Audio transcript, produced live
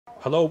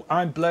Hello,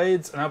 I'm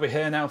Blayds, and I'll be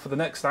here now for the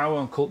next hour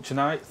on Culture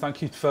Night.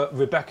 Thank you for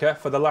Rebecca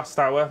for the last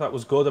hour. That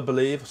was good, I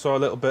believe. I saw a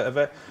little bit of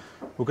it.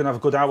 We're going to have a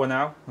good hour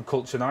now on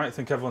Culture Night. I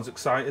think everyone's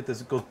excited. There's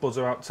a good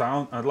buzzer out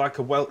town. I'd like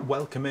to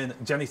welcome in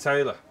Jennie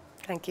Taylor.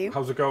 Thank you.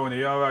 How's it going? Are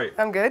you all right?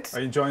 I'm good. Are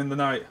you enjoying the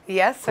night?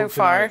 Yes, so Culture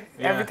far. night?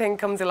 Yeah. Everything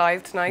comes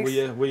alive tonight.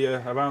 Were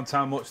you around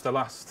town much the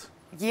last?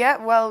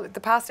 Yeah, well, the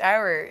past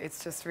hour,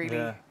 it's just really...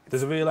 Yeah.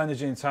 There's a real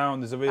energy in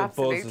town. There's a real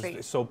buzz. Absolutely.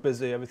 It's so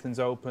busy. Everything's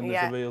open.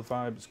 Yeah. There's a real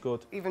vibe. It's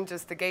good. Even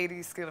just the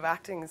Gaiety School of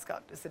Acting has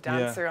got just a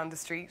dancer on the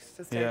street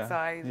just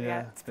outside.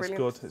 Yeah, it's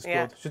brilliant. It's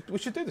good. It's good. We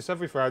should do this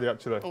every Friday,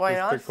 actually. Why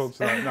not? Big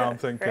Culture Night. No, I'm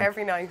thinking.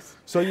 Every night.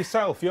 So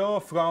yourself,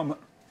 you're from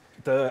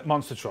the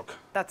Monster Truck.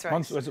 That's right.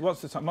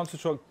 What's the Monster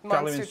Truck Gallery and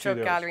Monster Studios?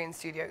 Truck Gallery and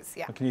Studios,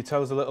 yeah. And can you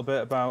tell us a little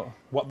bit about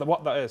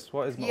what that is?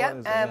 What is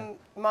it?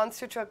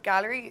 Monster Truck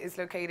Gallery is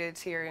located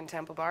here in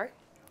Temple Bar,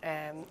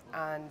 and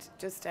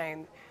just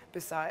down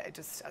beside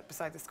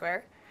the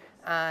square.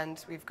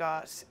 And we've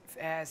got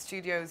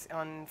studios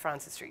on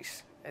Francis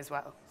Street as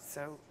well.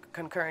 So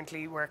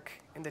concurrently work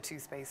in the two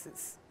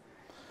spaces.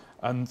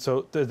 And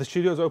so the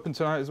studio's open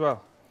tonight as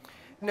well?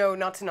 No,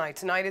 not tonight.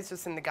 Tonight is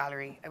just in the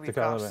gallery. We've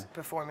got gallery.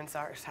 performance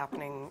art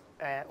happening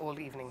all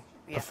evening.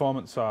 Yeah.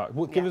 Performance art.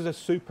 Well, give us a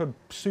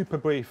super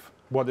brief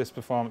what is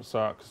performance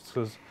art,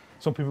 because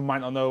some people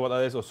might not know what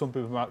that is, or some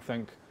people might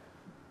think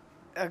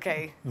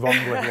wrongly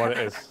what it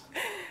is.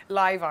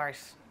 Live art.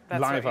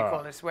 That's Live what we art.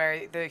 call it,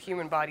 where the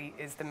human body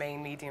is the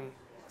main medium.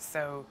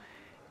 So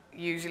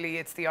usually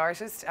it's the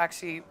artist.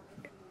 Actually,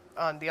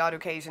 on the odd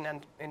occasion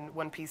and in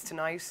one piece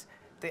tonight,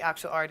 the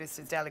actual artist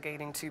is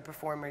delegating to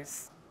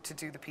performers to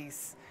do the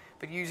piece.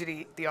 But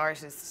usually the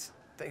artist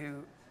who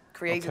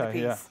created the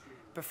piece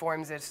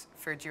performs it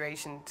for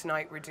duration.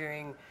 Tonight we're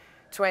doing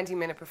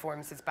 20-minute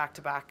performances back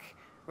to back.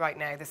 Right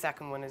now the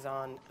second one is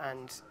on,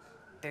 and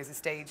there's a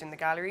stage in the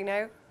gallery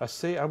now. I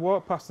see. I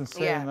walked past and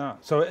seeing that.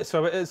 So it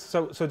is.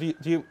 So do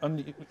you?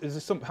 And is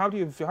there some? How do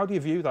you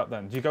view that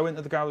then? Do you go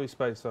into the gallery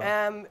space?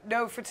 Or?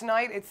 No, for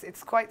tonight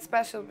it's quite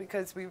special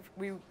because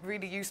we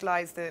really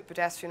utilise the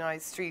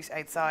pedestrianised street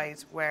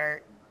outside,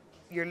 where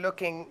you're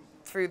looking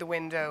through the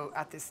window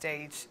at this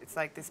stage. It's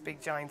like this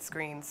big giant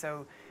screen.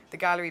 So the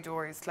gallery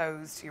door is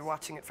closed. You're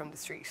watching it from the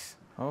street.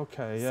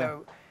 Okay. Yeah.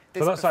 So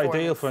that's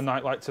ideal for a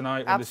night like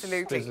tonight when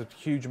absolutely. there's a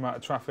huge amount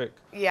of traffic.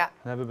 Yeah.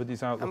 And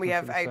everybody's out. And we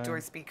have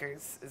outdoor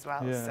speakers as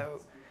well. Yeah.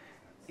 So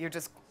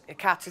it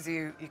catches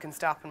you. You can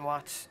stop and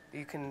watch.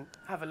 You can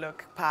have a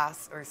look,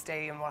 pass, or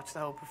stay and watch the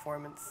whole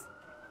performance.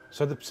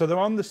 So they're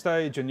on the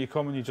stage, and you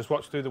come and you just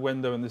watch through the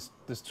window, and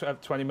there's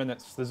 20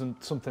 minutes. There's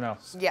something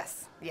else.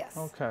 Yes. Yes.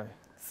 Okay.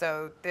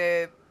 So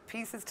the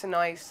pieces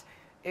tonight,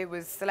 it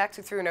was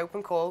selected through an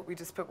open call. We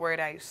just put word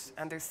out,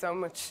 and there's so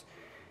much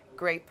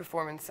great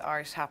performance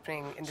art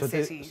happening in the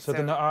city. So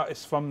they're not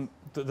artists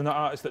they're not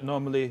artists that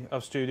normally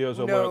have studios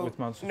or work with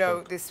Monster Truck?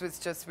 No, this was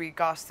just, we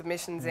got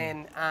submissions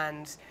in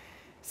and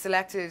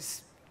selected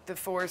the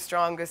 4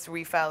 strongest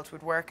we felt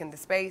would work in the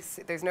space.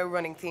 There's no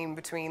running theme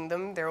between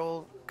them. They're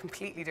all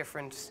completely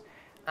different.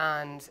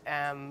 And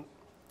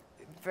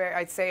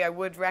I'd say I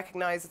would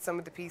recognise that some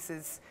of the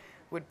pieces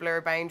would blur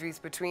boundaries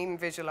between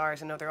visual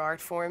art and other art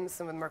forms.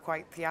 Some of them are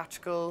quite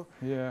theatrical.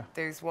 Yeah.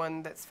 There's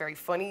one that's very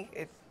funny.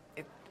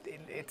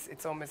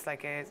 It's almost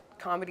like a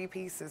comedy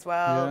piece as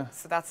well. Yeah.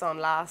 So that's on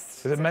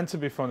last. Is it meant to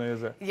be funny,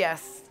 is it?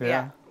 Yes.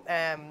 Yeah.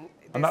 And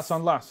that's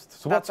on last.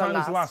 So what time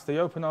is last? Are you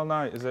open all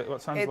night? Is it? What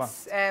time's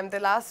last? It's the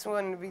last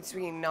one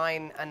between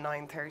 9 and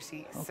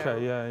 9:30. Okay. So,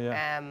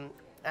 yeah.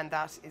 And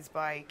that is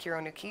by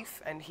Kieran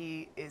O'Keefe, and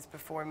he is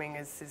performing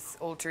as his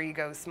alter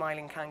ego,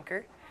 Smiling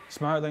Canker.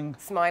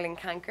 Smiling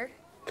Canker.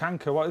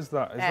 Canker. What is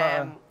that? Is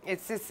that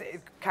it's this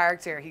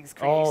character he's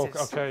created.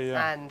 Oh, okay.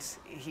 Yeah. And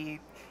he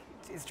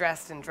is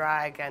dressed in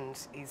drag, and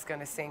he's going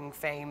to sing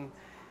Fame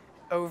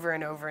over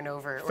and over and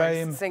over.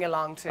 Fame. Or sing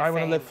along to I Fame.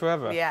 Want to Live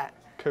Forever. Yeah.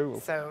 Cool.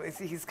 So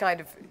he's kind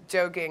of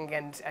joking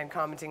and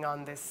commenting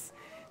on this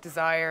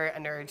desire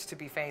and urge to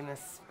be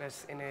famous, but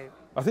in a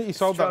I think you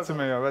sold that to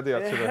me already,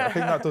 actually. I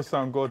think that does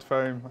sound good,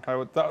 Fame.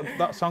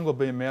 That song will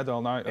be in my head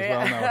all night as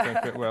well now, I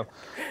think it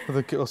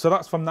will. So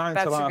that's from 9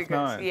 till half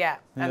 9? Yeah.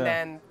 And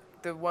then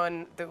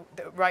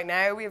right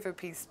now we have a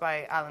piece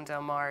by Alan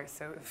Del Mar,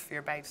 so if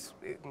you're about,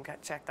 you can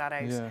check that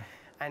out. Yeah.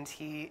 And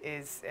he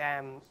is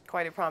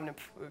quite a prominent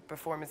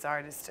performance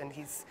artist, and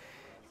he's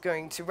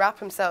going to wrap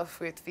himself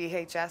with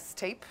VHS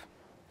tape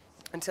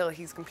until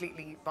he's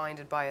completely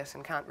binded by it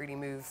and can't really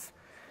move.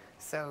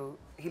 So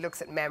he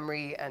looks at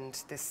memory and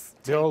this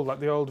the old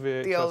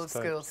VHS the old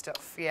tape. School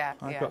stuff. Yeah.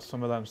 I've got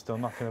some of them still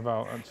knocking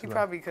about. Actually. You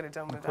probably could have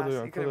done with that.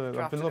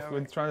 I've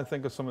been trying to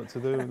think of something to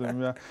do with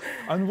them. Yeah.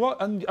 And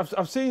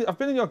I've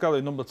been in your gallery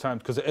a number of times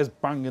because it is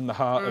bang in the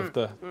heart of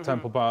the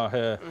Temple Bar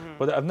here.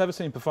 But I've never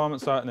seen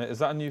performance art in it. Is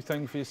that a new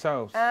thing for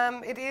yourselves?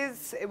 It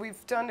is.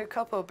 We've done a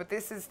couple, but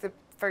this is the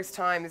first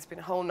time. It's been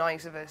a whole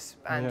night of it,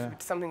 and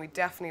it's something we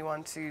definitely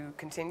want to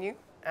continue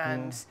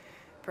and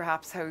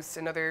perhaps host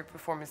another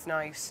performance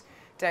night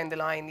down the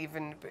line,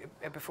 even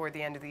before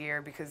the end of the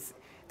year, because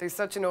there's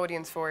such an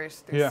audience for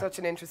it. There's such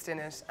an interest in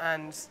it,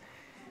 and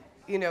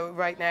you know,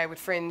 right now with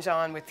Fringe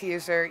on, with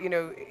theatre, you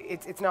know,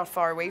 it's not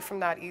far away from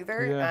that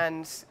either. Yeah.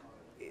 And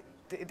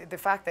the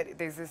fact that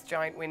there's this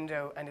giant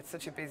window and it's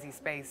such a busy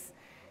space,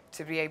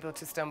 to be able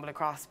to stumble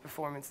across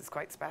performance is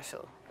quite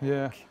special.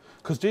 Yeah,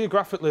 because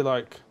geographically,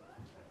 like,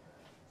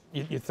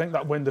 you think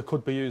that window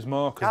could be used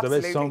more because there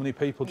is so many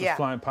people just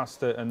flying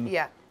past it, and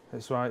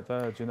it's right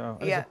there, do you know?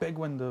 And it's a big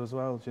window as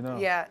well, do you know?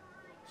 Yeah.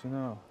 Do you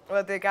know?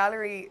 Well, the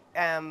gallery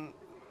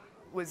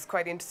was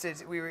quite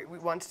interested. We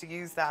wanted to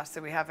use that,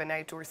 so we have an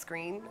outdoor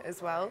screen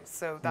as well.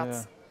 So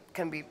that's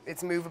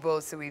it's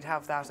movable, so we'd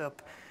have that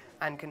up,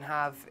 and can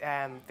have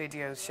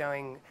videos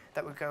showing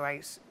that would go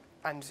out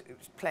and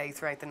play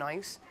throughout the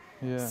night.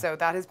 Yeah. So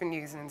that has been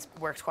used and it's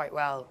worked quite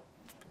well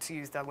to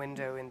use that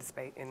window in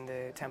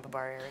the Temple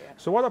Bar area.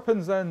 So what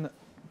happens then?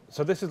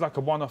 So this is like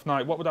a one-off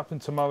night. What would happen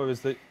tomorrow?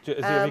 Have you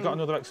got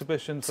another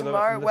exhibition for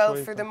tomorrow? Well,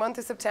 for the month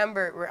of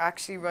September, we're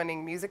actually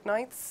running music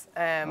nights.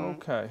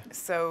 Okay.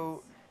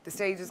 So the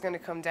stage is going to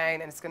come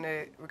down, and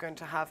we're going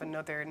to have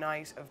another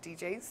night of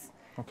DJs.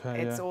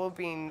 Okay. It's all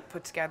been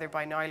put together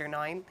by Niler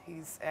 9.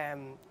 He's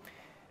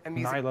a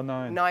music. Niler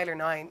 9. Niler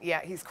 9.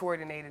 Yeah, he's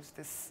coordinated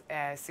this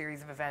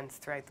series of events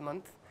throughout the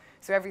month.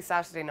 So every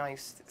Saturday night,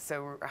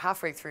 so we're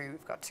halfway through,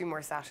 we've got 2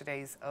 more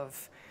Saturdays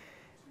of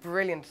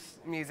brilliant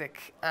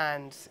music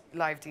and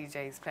live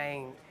DJs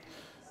playing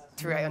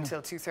throughout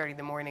until 2:30 in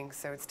the morning.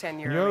 So it's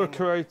 €10. You're a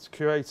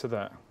curator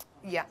there?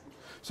 Yeah.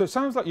 So it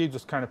sounds like you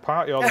just kind of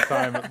party all the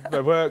time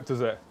at work, does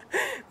it?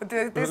 But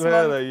this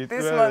really,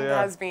 month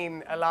has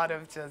been a lot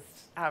of just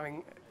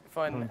having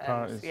fun.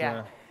 Parties,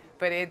 yeah.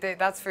 But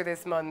that's for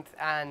this month,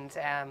 and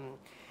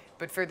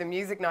but for the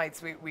music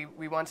nights,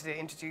 we wanted to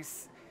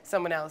introduce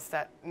someone else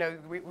that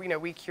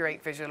we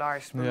curate visual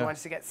art, but we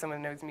wanted to get someone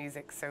who knows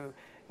music. So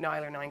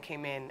Niler 9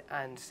 came in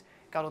and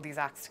got all these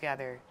acts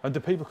together. And do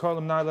people call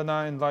them Niler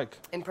 9 like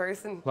in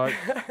person? Like,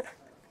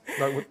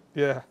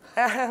 yeah.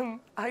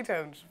 I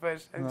don't,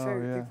 but I'm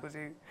sure people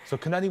do. So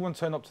can anyone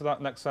turn up to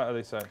that next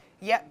Saturday, say?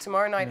 Yeah,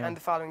 tomorrow night and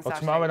the following Saturday.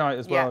 Tomorrow night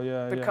as well,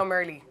 yeah. But come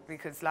early,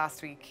 because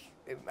last week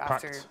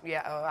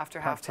after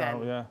half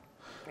 10.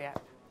 Yeah.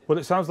 Well,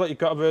 it sounds like you've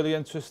got a really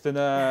interesting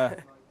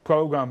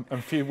programme and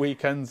a few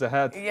weekends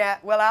ahead. Yeah,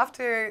 well,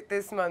 after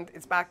this month,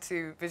 it's back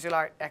to visual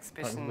art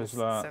exhibitions.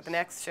 So the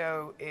next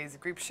show is a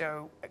group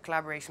show, a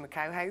collaboration with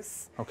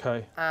Cowhouse.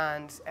 Okay.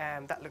 And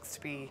that looks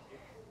to be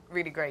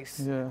really great.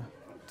 Yeah.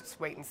 Just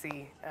wait and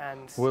see.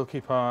 And we'll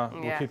keep our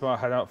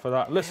head out for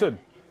that. Listen,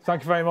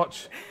 thank you very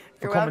much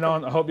for You're coming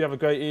welcome. on. I hope you have a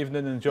great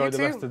evening and enjoy the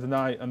rest of the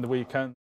night and the weekend.